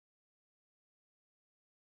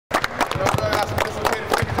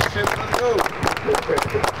1,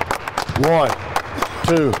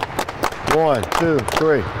 2, 1, 2,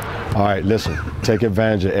 3. All right, listen, take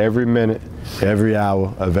advantage of every minute, every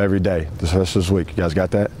hour of every day this rest of this week. You guys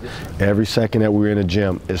got that? Every second that we're in the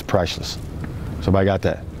gym is priceless. Somebody got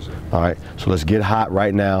that? All right, so let's get hot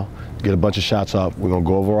right now, get a bunch of shots up. We're gonna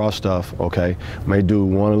go over our stuff, okay? May do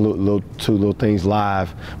two little things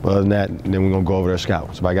live, but other than that, then we're gonna go over their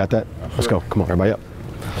scout. Somebody got that? Let's go, come on, everybody up.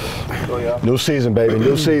 New season, baby,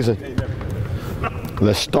 new season.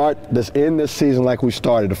 Let's end this season like we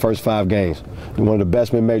started the first 5 games. We're one of the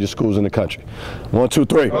best mid-major schools in the country. 1, 2,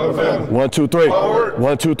 3. 1, 2, 3.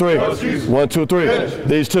 1, 2, 3. 1, 2, 3.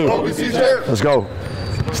 These two. Let's go.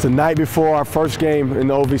 It's the night before our first game in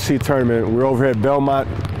the OVC tournament. We're over here at Belmont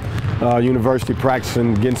University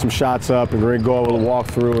practicing, getting some shots up, and we're gonna go over the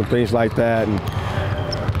walkthrough and things like that. And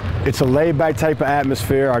it's a laid-back type of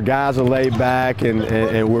atmosphere. Our guys are laid back, and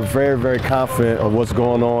we're very, very confident of what's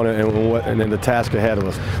going on and then the task ahead of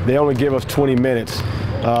us. They only give us 20 minutes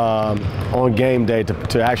on game day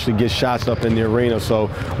to actually get shots up in the arena. So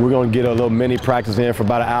we're going to get a little mini practice in for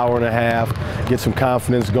about an hour and a half, get some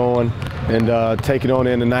confidence going, and take it on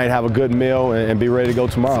in tonight, have a good meal, and be ready to go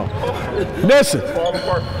tomorrow. Listen.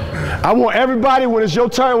 I want everybody, when it's your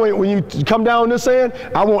turn, when you come down on this end,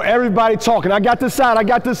 I want everybody talking. I got this side, I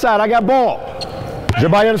got this side, I got ball. Does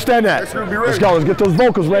everybody understand that? Let's go, let's get those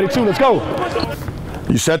vocals ready too, let's go.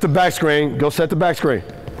 You set the back screen, go set the back screen.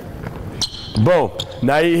 Boom,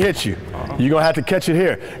 now he hits you. You're gonna have to catch it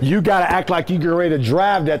here. You gotta act like you're ready to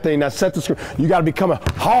drive that thing. Now set the screen, you gotta be coming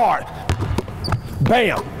hard.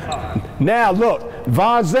 Bam. Now look,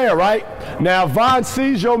 Von's there, right? Now Von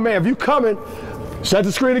sees your man. If you coming, set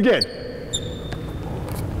the screen again.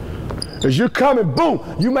 As you're coming, boom,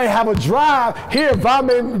 you may have a drive here. Von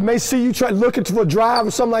may see you looking for a drive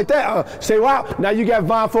or something like that. Say, wow, now you got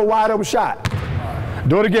Von for a wide open shot.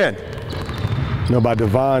 Do it again. You know about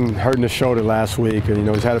Devon hurting his shoulder last week, and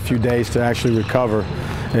he's had a few days to actually recover.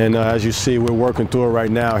 And as you see, we're working through it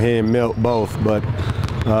right now, he and Milt both. But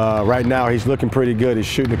right now, he's looking pretty good. He's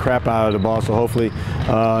shooting the crap out of the ball, so hopefully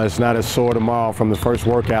it's not as sore tomorrow from the first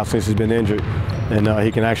workout since he's been injured. And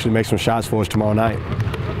he can actually make some shots for us tomorrow night.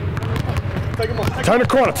 Turn the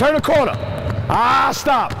corner, turn the corner.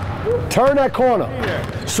 Stop. Turn that corner.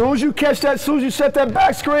 As soon as you catch that, as soon as you set that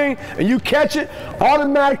back screen and you catch it,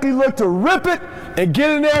 automatically look to rip it and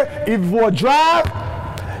get in there, either for a drive,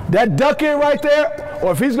 that duck in right there,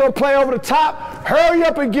 or if he's going to play over the top, hurry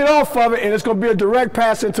up and get off of it, and it's going to be a direct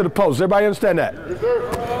pass into the post. Everybody understand that?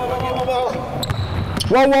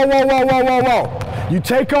 Whoa, whoa, whoa, whoa, whoa, whoa, whoa. You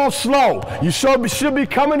take off slow. You should be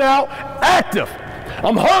coming out active.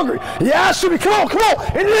 I'm hungry. Yeah, I should be. Come on,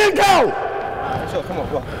 and then go. Come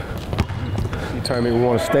on, You tell me we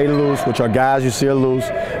want to stay loose, which our guys you see are loose.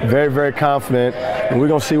 Very, very confident. And we're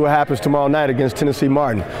going to see what happens tomorrow night against Tennessee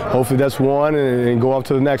Martin. Hopefully that's one and go up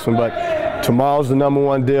to the next one. But tomorrow's the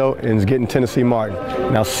 #1 deal, and it's getting Tennessee Martin.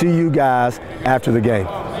 Now see you guys after the game.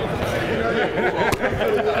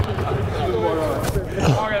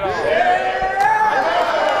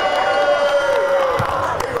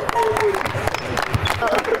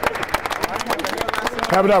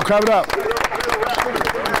 Clap it up, clap it up.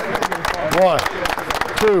 1,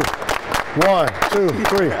 2, 1, 2,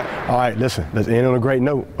 3. All right, listen, let's end on a great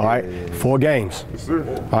note. All right, 4 games. All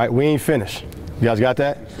right, we ain't finished. You guys got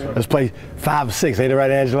that? Let's play 5 or 6. Ain't it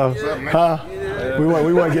right, Angelo? Huh? We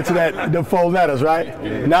want to get to the 4 letters,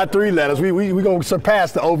 right? Not 3 letters. We gonna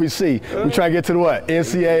surpass the OVC. We try to get to the what?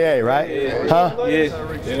 NCAA, right? Huh?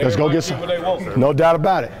 Let's go get some. No doubt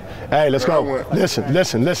about it. Hey, let's go.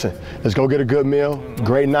 Listen. Let's go get a good meal,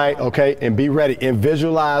 great night, okay? And be ready and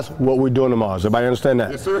visualize what we're doing tomorrow. Does everybody understand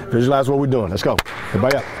that? Yes, sir. Visualize what we're doing. Let's go.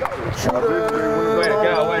 Everybody up.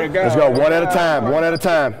 Let's go. One at a time. One at a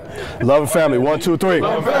time. Love and family. 1, 2, 3.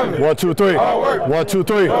 1, 2, 3. 1, 2,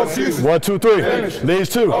 3. 1, 2, 3. These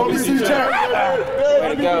two. Way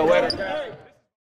to go.